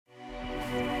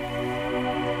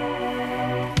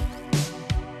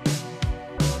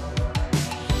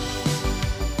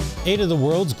8 of the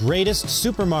world's greatest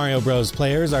Super Mario Bros.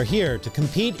 Players are here to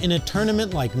compete in a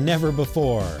tournament like never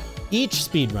before. Each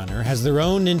speedrunner has their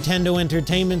own Nintendo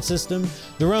Entertainment System,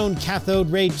 their own cathode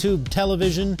ray tube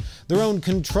television, their own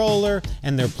controller,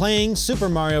 and they're playing Super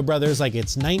Mario Bros. Like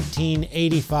it's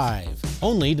 1985.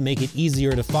 Only to make it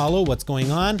easier to follow what's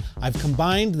going on, I've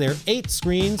combined their 8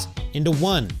 screens into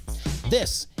one.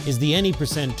 This is the Any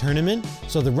Percent tournament,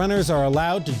 so the runners are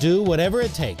allowed to do whatever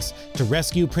it takes to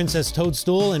rescue Princess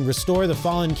Toadstool and restore the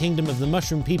fallen kingdom of the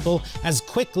Mushroom People as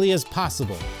quickly as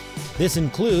possible. This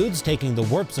includes taking the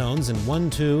warp zones in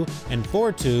 1-2 and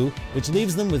 4-2, which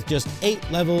leaves them with just 8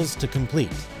 levels to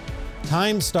complete.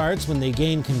 Time starts when they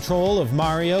gain control of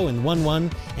Mario in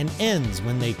 1-1 and ends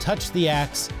when they touch the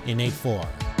axe in 8-4.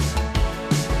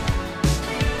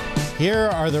 Here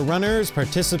are the runners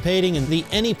participating in the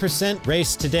Any Percent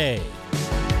race today.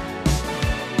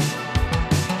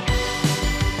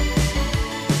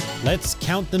 Let's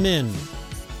count them in.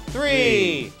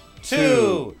 3,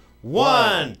 2,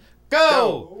 1,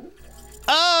 go!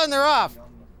 Oh, and they're off.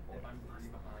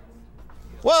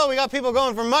 Whoa, we got people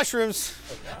going for mushrooms.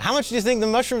 How much do you think the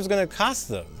mushroom's gonna cost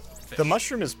them? The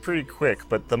mushroom is pretty quick,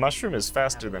 but the mushroom is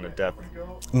faster than a death.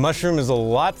 Mushroom is a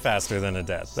lot faster than a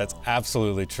death. That's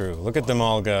absolutely true. Look at them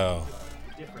all go.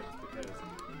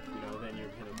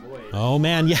 Oh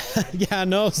man, yeah,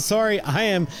 no, sorry. I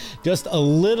am just a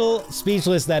little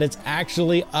speechless that it's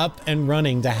actually up and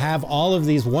running. To have all of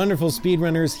these wonderful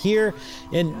speedrunners here,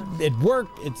 and it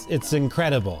worked, it's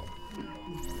incredible.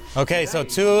 Okay, so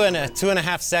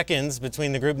 2.5 seconds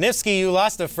between the group. Nifsky, you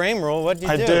lost a frame rule. What did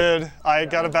you do? I did. I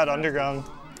got a bad underground.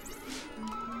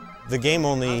 The game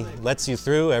only lets you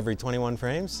through every 21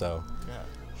 frames, so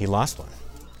he lost one.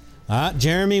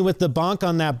 Jeremy with the bonk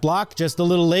on that block, just a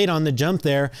little late on the jump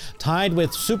there. Tied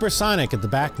with Supersonic at the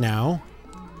back now.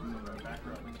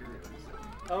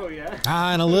 Oh yeah.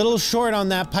 And a little short on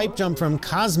that pipe jump from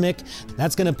Cosmic.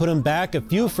 That's gonna put him back a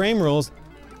few frame rules.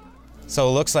 So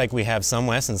it looks like we have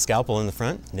West and Scalpel in the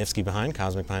front, Nifsky behind,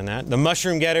 Cosmic behind that. The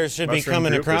Mushroom Getters should be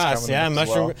coming across. Yeah,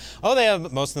 Mushroom. Well. Oh, they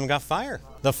have, most of them got fire.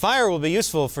 The fire will be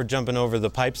useful for jumping over the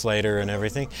pipes later and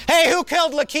everything. Hey, who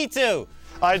killed Lakitu?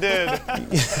 I did. Who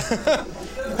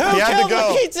killed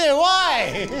Lakitu?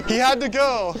 Why? He had to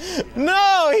go.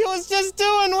 No, he was just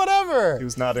doing whatever. He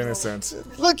was not innocent.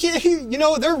 Look, you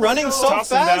know, they're running so fast.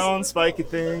 Tossing down spiky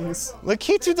things.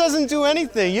 Lakitu doesn't do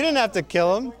anything. You didn't have to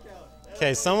kill him.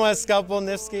 Okay, West, Scalpel,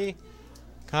 Nifsky,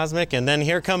 Cosmic, and then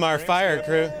here come our fire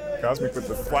crew. Cosmic with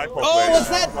the flagpole glitch. Oh, what's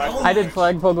that? I did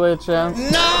flagpole glitch, yeah.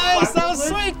 Nice, that was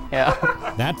sweet. Yeah.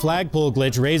 That flagpole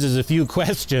glitch raises a few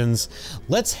questions.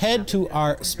 Let's head to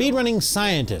our speedrunning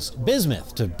scientist,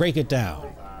 Bismuth, to break it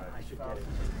down.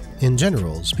 In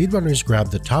general, speedrunners grab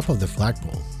the top of the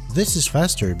flagpole. This is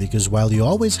faster because while you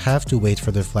always have to wait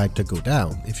for the flag to go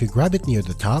down, if you grab it near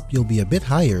the top, you'll be a bit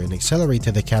higher and accelerate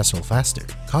to the castle faster.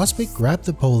 Cosmic grabbed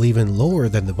the pole even lower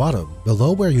than the bottom,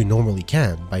 below where you normally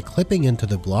can, by clipping into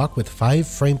the block with 5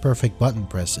 frame-perfect button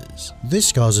presses.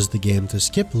 This causes the game to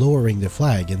skip lowering the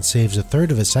flag and saves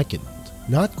 1/3 of a second.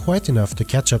 Not quite enough to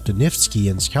catch up to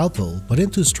Nifsky and Scalpel, but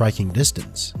into striking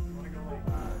distance.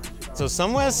 So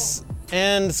West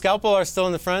and Scalpel are still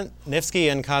in the front, Nifsky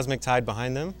and Cosmic tied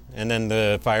behind them, and then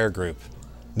the fire group.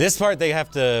 This part they have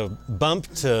to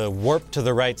bump to warp to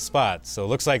the right spot, so it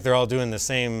looks like they're all doing the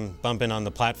same bumping on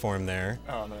the platform there.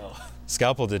 Oh no.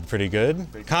 Scalpel did pretty good.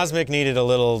 Cosmic needed a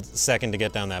little second to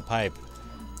get down that pipe.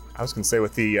 I was gonna say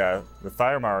with the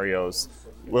Fire Marios,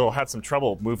 Will had some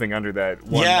trouble moving under that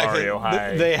one Mario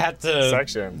high they had to,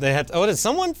 section. They had to, oh, did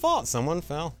someone fall? Someone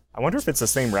fell. I wonder if it's the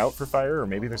same route for fire, or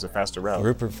maybe there's a faster route.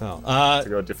 Rupert fell. To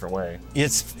go a different way. You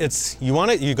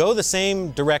go the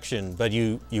same direction, but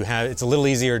it's a little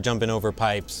easier jumping over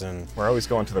pipes and. We're always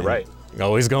going to the right.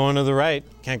 Always going to the right.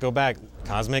 Can't go back.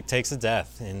 Cosmic takes a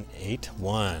death in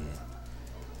 8-1.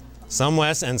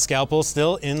 West and Scalpel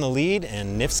still in the lead,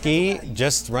 and Nifsky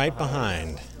just right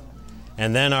behind.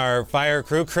 And then our fire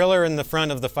crew, Kriller in the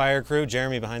front of the fire crew,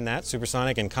 Jeremy behind that,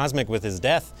 Supersonic, and Cosmic with his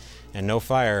death, and no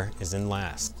fire is in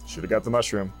last. Should have got the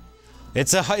mushroom.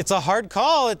 It's a hard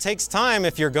call. It takes time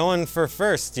if you're going for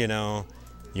first, you know.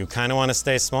 You kind of want to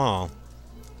stay small.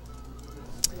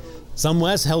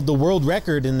 West held the world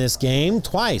record in this game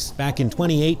twice, back in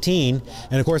 2018,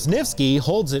 and of course Nifsky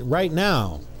holds it right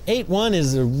now. 8-1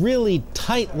 is a really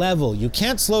tight level. You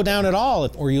can't slow down at all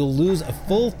or you'll lose a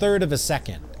full 1/3 of a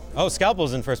second. Oh,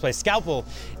 Scalpel's in first place. Scalpel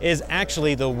is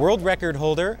actually the world record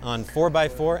holder on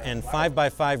 4x4 and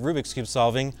 5x5 Rubik's Cube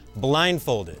solving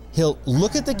blindfolded. He'll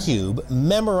look at the cube,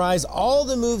 memorize all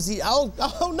the moves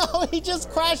oh no, he just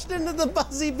crashed into the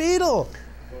Buzzy Beetle.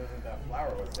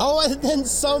 Oh, and then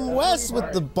some West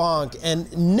with the bonk, and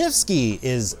Nifsky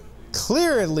is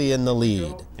clearly in the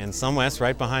lead. And some West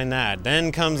right behind that.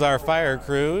 Then comes our fire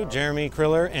crew, Jeremy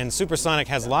Kriller, and Supersonic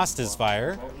has lost his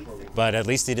fire, but at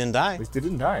least he didn't die. At least he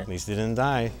didn't die. At least he didn't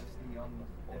die.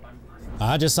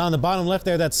 Just on the bottom left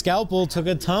there, that Scalpel took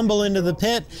a tumble into the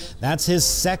pit. That's his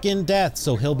second death,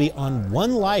 so he'll be on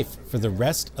 1 life for the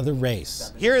rest of the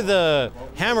race. Here the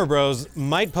Hammer Bros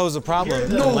might pose a problem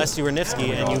unless you were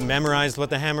Nifsky and you memorized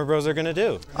what the Hammer Bros are gonna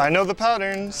do. I know the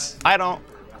patterns. I don't.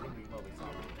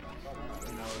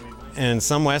 And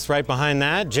some West right behind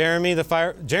that. Jeremy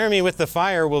with the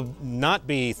fire will not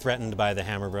be threatened by the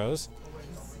Hammer Bros.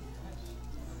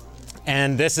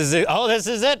 And this is it. Oh, this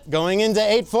is it. Going into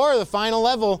 8-4, the final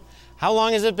level. How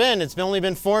long has it been? It's only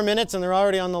been 4 minutes and they're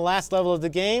already on the last level of the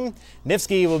game.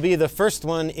 Nifsky will be the first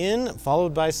one in,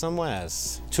 followed by some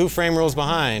West. 2 frame rules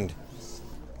behind.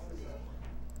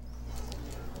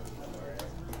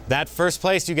 That first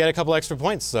place, you get a couple extra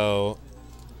points. So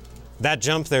that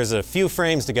jump, there's a few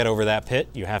frames to get over that pit.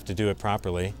 You have to do it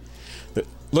properly.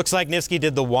 Looks like Nifsky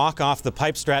did the walk off the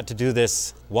pipe strat to do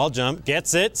this wall jump.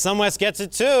 Gets it. Some West gets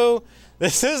it too.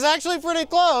 This is actually pretty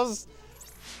close.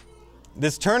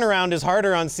 This turnaround is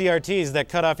harder on CRTs that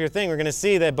cut off your thing. We're going to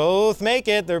see they both make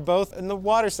it. They're both in the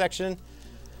water section.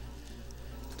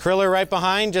 Kriller right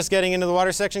behind, just getting into the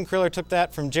water section. Kriller took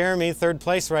that from Jeremy, 3rd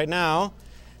place right now.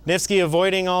 Nifsky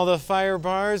avoiding all the fire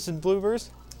bars and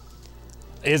bloopers.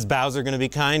 Is Bowser going to be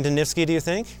kind to Nifsky, do you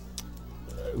think?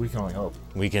 We can only hope.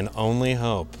 We can only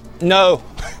hope. No.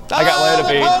 I got later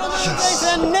beat.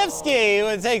 And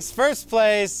Nifsky takes 1st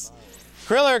place.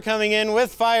 Kriller coming in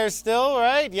with fire still,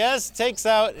 right? Yes, takes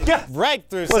out right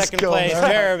through 2nd place,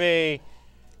 Jeremy.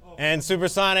 And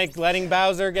Supersonic letting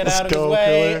Bowser get out of his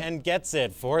way and gets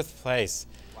it, 4th place.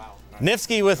 Wow.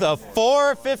 Nifsky with a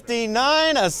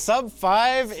 4:59, a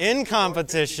sub-5 in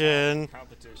competition.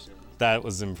 That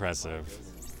was impressive.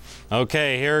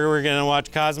 Okay, here we're gonna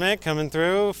watch Cosmic coming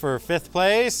through for 5th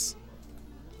place.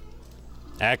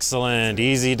 Excellent,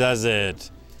 easy does it.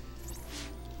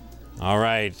 All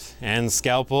right, and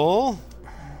Scalpel.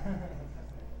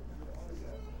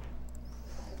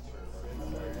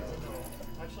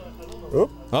 Oop.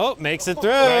 Oh, makes it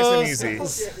through. Nice and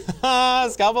easy.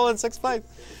 Scalpel in 6th place.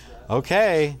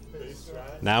 Okay,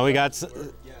 now we got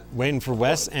waiting for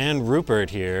Wes and Rupert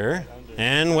here.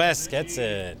 And Wes gets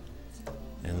it.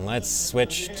 And let's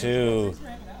switch to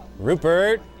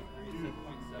Rupert.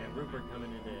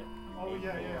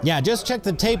 Yeah, just check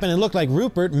the tape and it looked like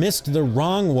Rupert missed the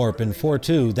wrong warp in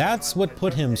 4-2. That's what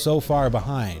put him so far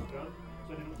behind.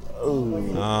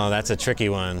 Oh, that's a tricky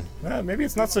one. Maybe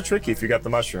it's not so tricky if you got the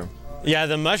mushroom. Yeah,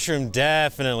 the mushroom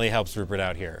definitely helps Rupert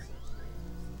out here.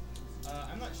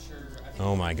 I'm not sure.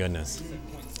 Oh my goodness.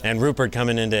 And Rupert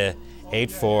coming into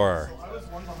 8-4.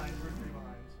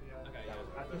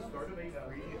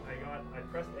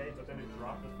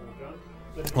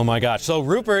 Oh my gosh, so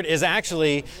Rupert is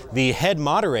actually the head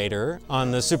moderator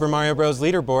on the Super Mario Bros.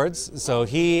 Leaderboards. So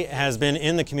he has been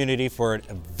in the community for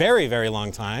a very, very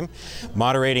long time,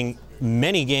 moderating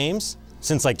many games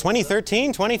since like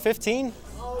 2013, 2015.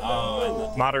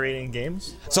 Moderating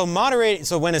games? So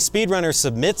when a speedrunner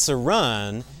submits a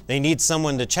run, they need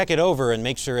someone to check it over and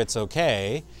make sure it's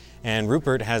okay. And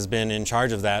Rupert has been in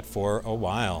charge of that for a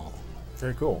while.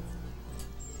 Very cool.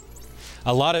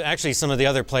 Actually, some of the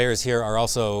other players here are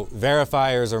also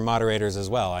verifiers or moderators as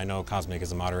well. I know Cosmic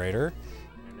is a moderator.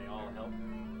 And they all help.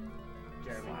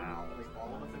 Wow.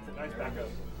 Nice backup.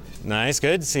 Nice,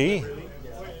 good, see?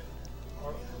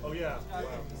 Oh yeah. Wow.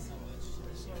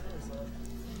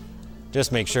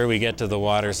 Just make sure we get to the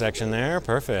water section there.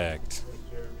 Perfect.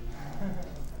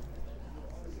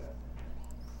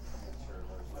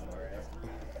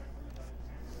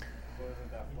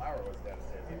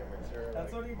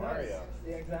 That's what he does.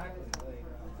 Yeah, exactly.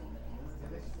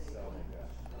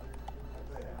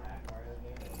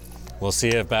 We'll see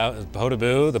if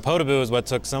Potaboo, the Potaboo is what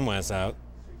took some West out.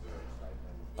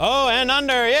 Oh, and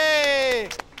under, yay!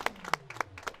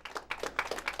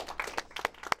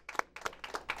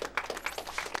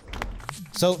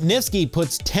 So Nifsky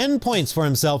puts 10 points for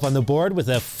himself on the board with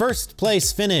a 1st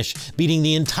place finish, beating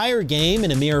the entire game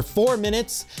in a mere 4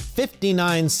 minutes,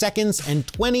 59 seconds, and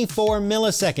 24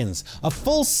 milliseconds, a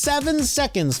full 7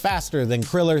 seconds faster than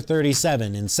Kriller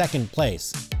 37 in 2nd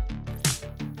place.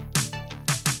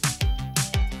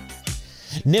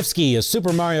 Nifsky, a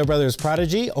Super Mario Bros.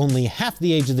 Prodigy, only half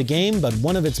the age of the game, but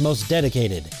one of its most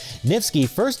dedicated. Nifsky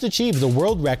first achieved the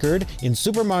world record in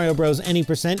Super Mario Bros. Any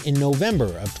percent in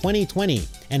November of 2020,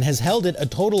 and has held it a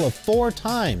total of 4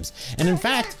 times, and in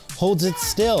fact, holds it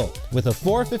still with a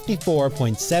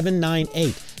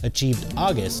 454.798, achieved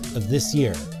August of this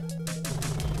year.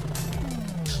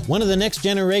 One of the next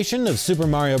generation of Super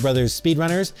Mario Bros.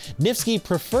 Speedrunners, Nifsky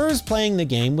prefers playing the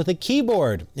game with a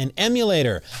keyboard, an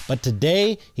emulator, but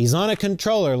today he's on a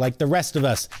controller like the rest of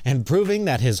us and proving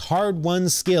that his hard-won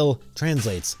skill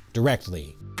translates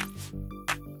directly.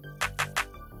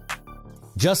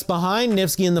 Just behind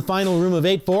Nifsky in the final room of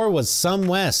 8-4 was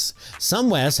Sumwes.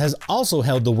 Sumwes has also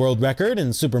held the world record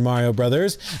in Super Mario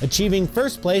Bros., achieving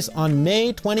first place on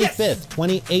May 25th,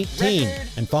 2018,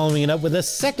 and following it up with a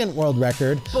second world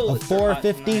record of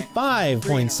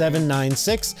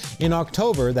 455.796 in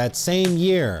October that same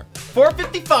year.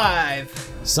 455!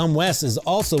 Sumwes is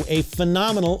also a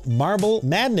phenomenal Marble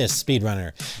Madness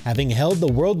speedrunner, having held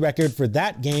the world record for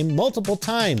that game multiple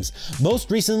times,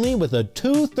 most recently with a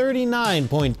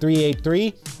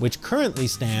 239.383, which currently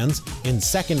stands in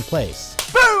second place.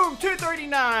 Boom!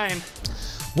 239!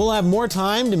 We'll have more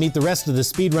time to meet the rest of the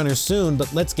speedrunners soon,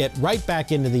 but let's get right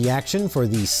back into the action for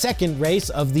the second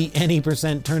race of the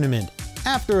Any% tournament,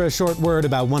 after a short word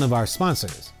about one of our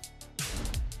sponsors.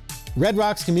 Red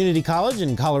Rocks Community College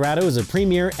in Colorado is a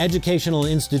premier educational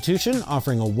institution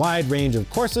offering a wide range of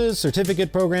courses,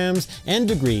 certificate programs, and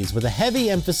degrees with a heavy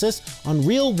emphasis on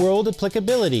real-world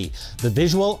applicability. The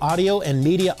Visual, Audio, and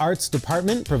Media Arts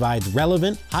Department provides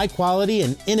relevant, high-quality,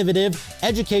 and innovative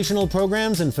educational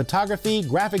programs in photography,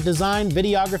 graphic design,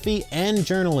 videography, and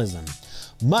journalism.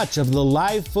 Much of the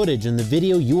live footage in the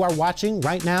video you are watching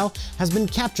right now has been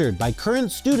captured by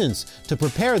current students to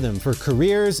prepare them for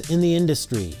careers in the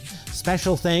industry.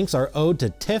 Special thanks are owed to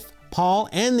Tiff, Paul,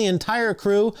 and the entire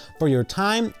crew for your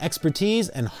time, expertise,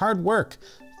 and hard work.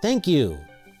 Thank you.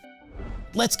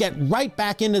 Let's get right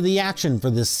back into the action for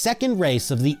the second race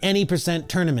of the Any%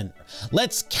 tournament.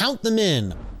 Let's count them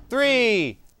in.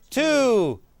 3,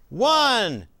 2,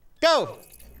 1, go!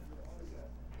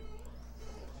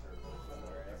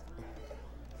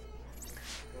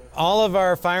 All of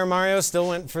our Fire Mario still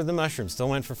went for the mushroom, still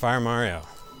went for Fire Mario.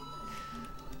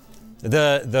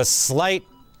 The slight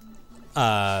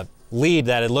lead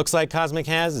that it looks like Cosmic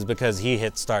has is because he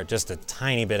hit start just a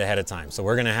tiny bit ahead of time. So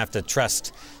we're gonna have to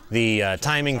trust the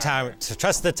timing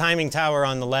tower,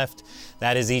 on the left.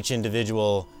 That is each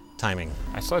individual timing.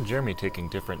 I saw Jeremy taking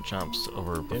different jumps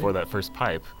over before that first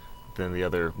pipe than the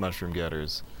other mushroom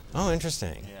getters. Oh,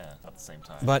 interesting. Yeah, at the same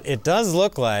time. But it does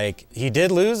look like he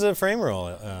did lose a frame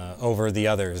roll over the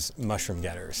others mushroom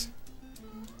getters.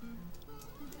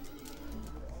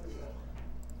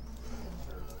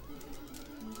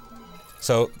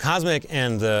 So Cosmic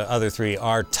and the other three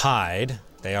are tied.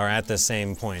 They are at the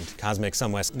same point. Cosmic,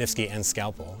 Sumwes, Nifsky, and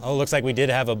Scalpel. Oh, looks like we did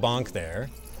have a bonk there.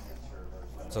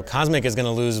 So Cosmic is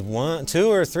gonna lose 2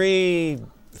 or 3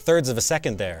 thirds of a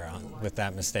second there with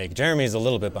that mistake. Jeremy's a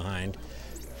little bit behind.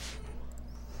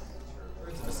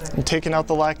 I'm taking out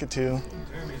the Lakitu.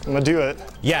 I'm gonna do it.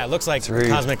 Yeah, it looks like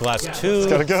Cosmic lost 2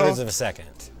 thirds of a second.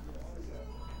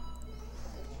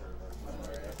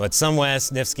 But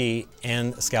Sumwes, Nifsky,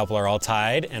 and Scalpel are all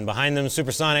tied, and behind them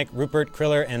Supersonic, Rupert,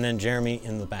 Kriller, and then Jeremy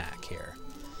in the back here.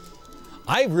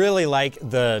 I really like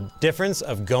the difference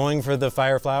of going for the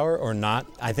Fire Flower or not.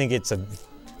 I think it's a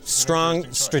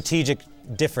strong strategic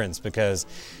difference because,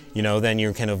 you know, then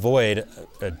you can avoid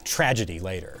a tragedy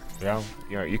later. Yeah,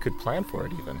 you know, you could plan for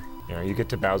it even. You know, you get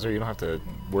to Bowser, you don't have to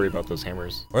worry about those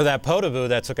hammers. Or that Podoboo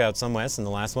that took out Sumwes in the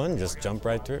last one, just jump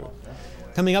right through.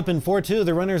 Coming up in 4-2,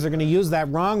 the runners are going to use that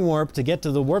wrong warp to get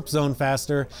to the warp zone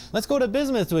faster. Let's go to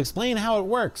Bismuth to explain how it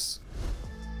works.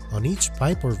 On each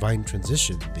pipe or vine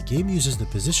transition, the game uses the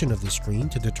position of the screen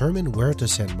to determine where to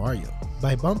send Mario.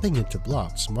 By bumping into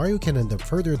blocks, Mario can end up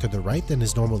further to the right than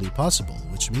is normally possible,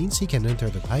 which means he can enter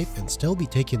the pipe and still be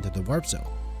taken to the warp zone.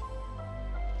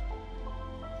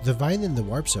 The vine in the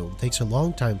warp zone takes a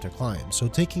long time to climb, so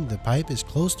taking the pipe is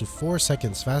close to 4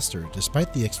 seconds faster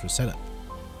despite the extra setup.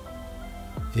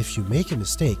 If you make a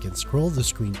mistake and scroll the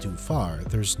screen too far,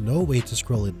 there's no way to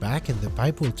scroll it back and the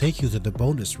pipe will take you to the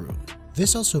bonus room.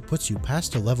 This also puts you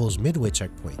past the level's midway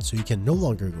checkpoint, so you can no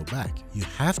longer go back. You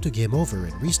have to game over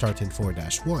and restart in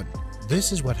 4-1.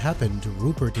 This is what happened to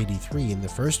Rupert 83 in the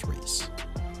first race.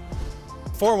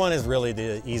 4-1 is really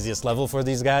the easiest level for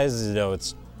these guys. You know,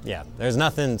 yeah, there's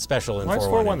nothing special in 4-1. Why is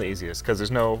 4-1 the easiest? Because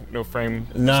there's no frame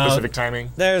specific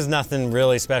timing? There's nothing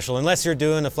really special, unless you're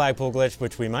doing a flagpole glitch,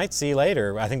 which we might see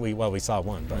later. I think we saw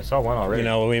one. But, we saw one already. You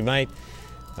know, we might,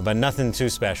 but nothing too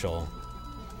special.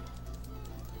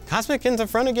 Cosmic into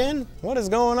front again? What is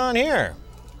going on here?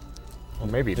 Well,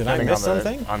 maybe Did I miss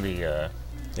something? On the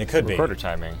it could recorder be.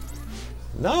 timing.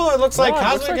 No, it looks like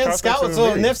Cosmic and Cosmic's Scalpel.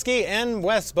 So Nifsky and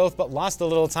West both lost a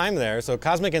little time there. So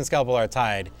Cosmic and Scalpel are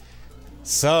tied.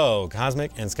 So,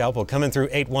 Cosmic and Scalpel coming through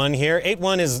 8-1 here.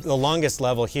 8-1 is the longest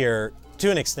level here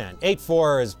to an extent.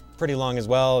 8-4 is pretty long as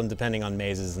well, and depending on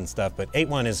mazes and stuff, but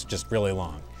 8-1 is just really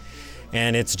long.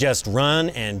 And it's just run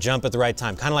and jump at the right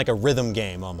time, kind of like a rhythm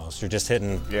game almost. You're just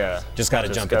hitting, just got to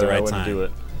jump at the right time. Do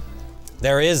it.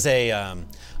 There is a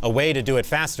way to do it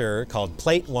faster called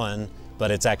Plate 1, but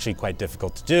it's actually quite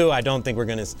difficult to do. I don't think we're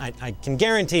gonna, I can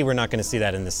guarantee we're not gonna see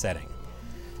that in this setting.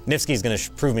 Nifsky's gonna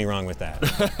prove me wrong with that.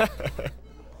 That's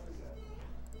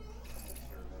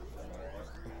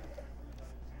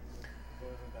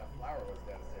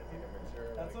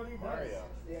what he does.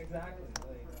 Yeah, exactly.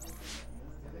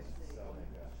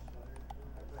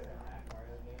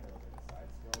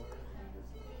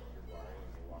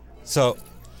 So,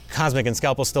 Cosmic and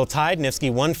Scalpel still tied.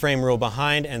 Nifsky 1 frame rule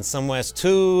behind, and Sumwest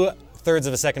 2/3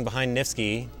 of a second behind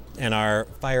Nifsky, and our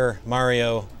Fire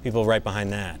Mario people right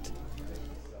behind that.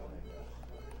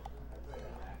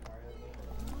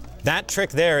 That trick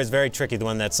there is very tricky, the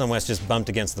one that Sumwest just bumped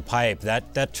against the pipe.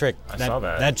 That trick,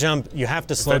 that jump, you have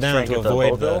to slow down to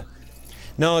avoid the...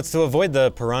 No, it's to avoid the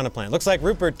piranha plant. Looks like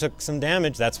Rupert took some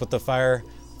damage. That's what the fire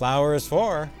flower is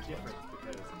for.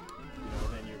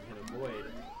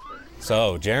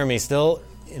 So, Jeremy still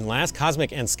in last.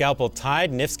 Cosmic and Scalpel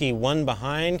tied. Nifsky 1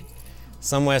 behind.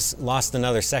 Sumwest lost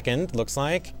another second, looks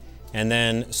like. And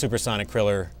then Supersonic,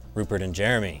 Kriller, Rupert, and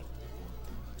Jeremy.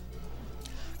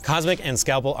 Cosmic and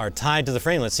Scalpel are tied to the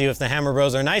frame. Let's see if the Hammer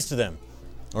Bros are nice to them,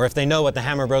 or if they know what the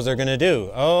Hammer Bros are gonna do.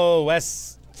 Oh,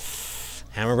 Wes.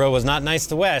 Hammer Bro was not nice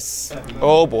to Wes.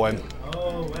 Oh boy.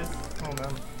 Oh, Wes. Oh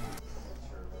man.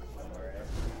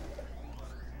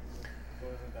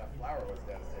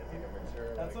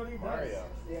 That's what he does.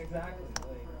 Yeah, exactly.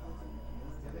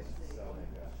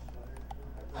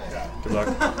 Good luck.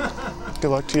 Good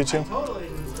luck to you too.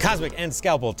 Cosmic and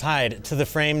Scalpel tied to the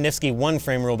frame. Nifsky 1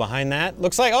 frame rule behind that.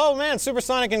 Looks like, oh man,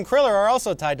 Supersonic and Kriller are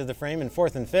also tied to the frame in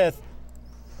 4th and 5th.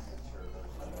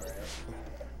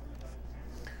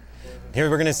 Here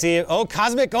we're gonna see, oh,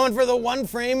 Cosmic going for the 1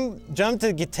 frame jump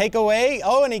to take away.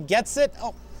 Oh, and he gets it.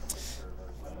 Oh.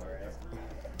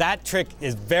 That trick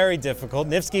is very difficult.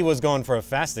 Nifsky was going for a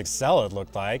fast excel, it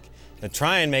looked like, to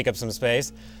try and make up some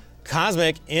space.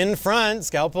 Cosmic in front,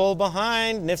 Scalpel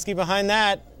behind, Nifsky behind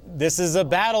that. This is a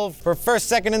battle for 1st,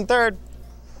 2nd, and 3rd.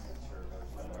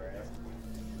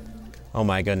 Oh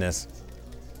my goodness.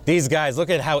 These guys, look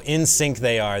at how in sync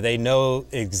they are. They know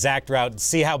exact route.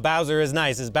 See how Bowser is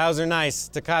nice. Is Bowser nice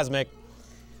to Cosmic?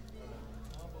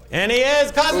 And he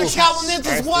is! Cosmic Scalpel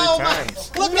Ninjas, whoa!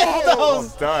 Look at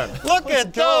those! Done. Look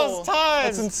at those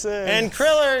times! That's insane. And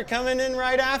Kriller coming in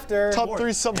right after. Top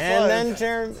 3 sub 5. And then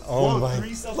Jeremy. Oh my!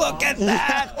 Look at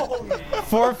that!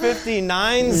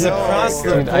 459s across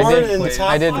the board in top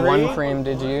I did 3. 1 frame.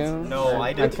 Did you? No,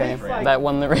 I did Okay, 2 frames. that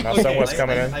won the race. Now someone's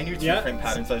coming in. I knew 2 frame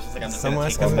patterns, so I was just like, I'm just gonna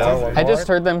Someone's take coming them down. I just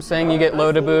heard them saying you get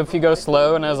low to boo if you go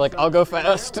slow, and I was like, I'll go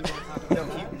fast. No,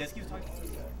 this keeps talking.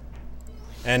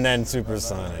 And then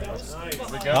Supersonic.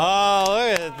 Oh,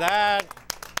 look at that.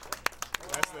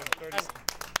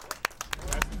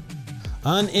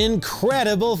 An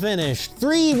incredible finish.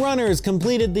 3 runners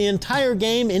completed the entire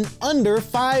game in under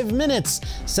 5 minutes,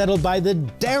 settled by the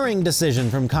daring decision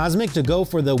from Cosmic to go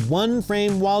for the 1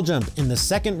 frame wall jump in the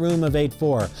 2nd room of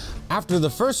 8-4. After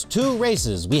the first 2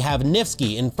 races, we have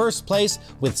Nifsky in 1st place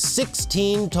with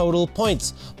 16 total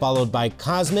points, followed by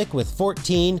Cosmic with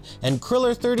 14 and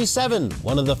Kriller 37,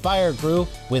 one of the fire crew,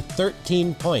 with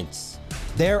 13 points.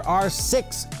 There are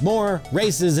 6 more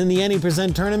races in the Any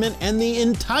Percent tournament and the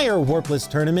entire Warpless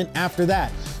tournament after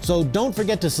that. So don't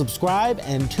forget to subscribe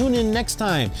and tune in next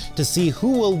time to see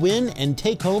who will win and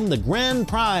take home the grand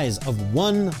prize of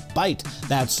 1 byte.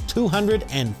 That's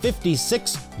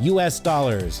 $256 US.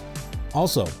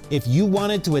 Also, if you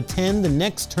wanted to attend the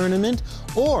next tournament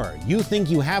or you think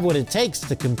you have what it takes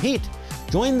to compete,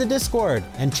 join the Discord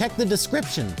and check the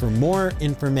description for more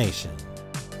information.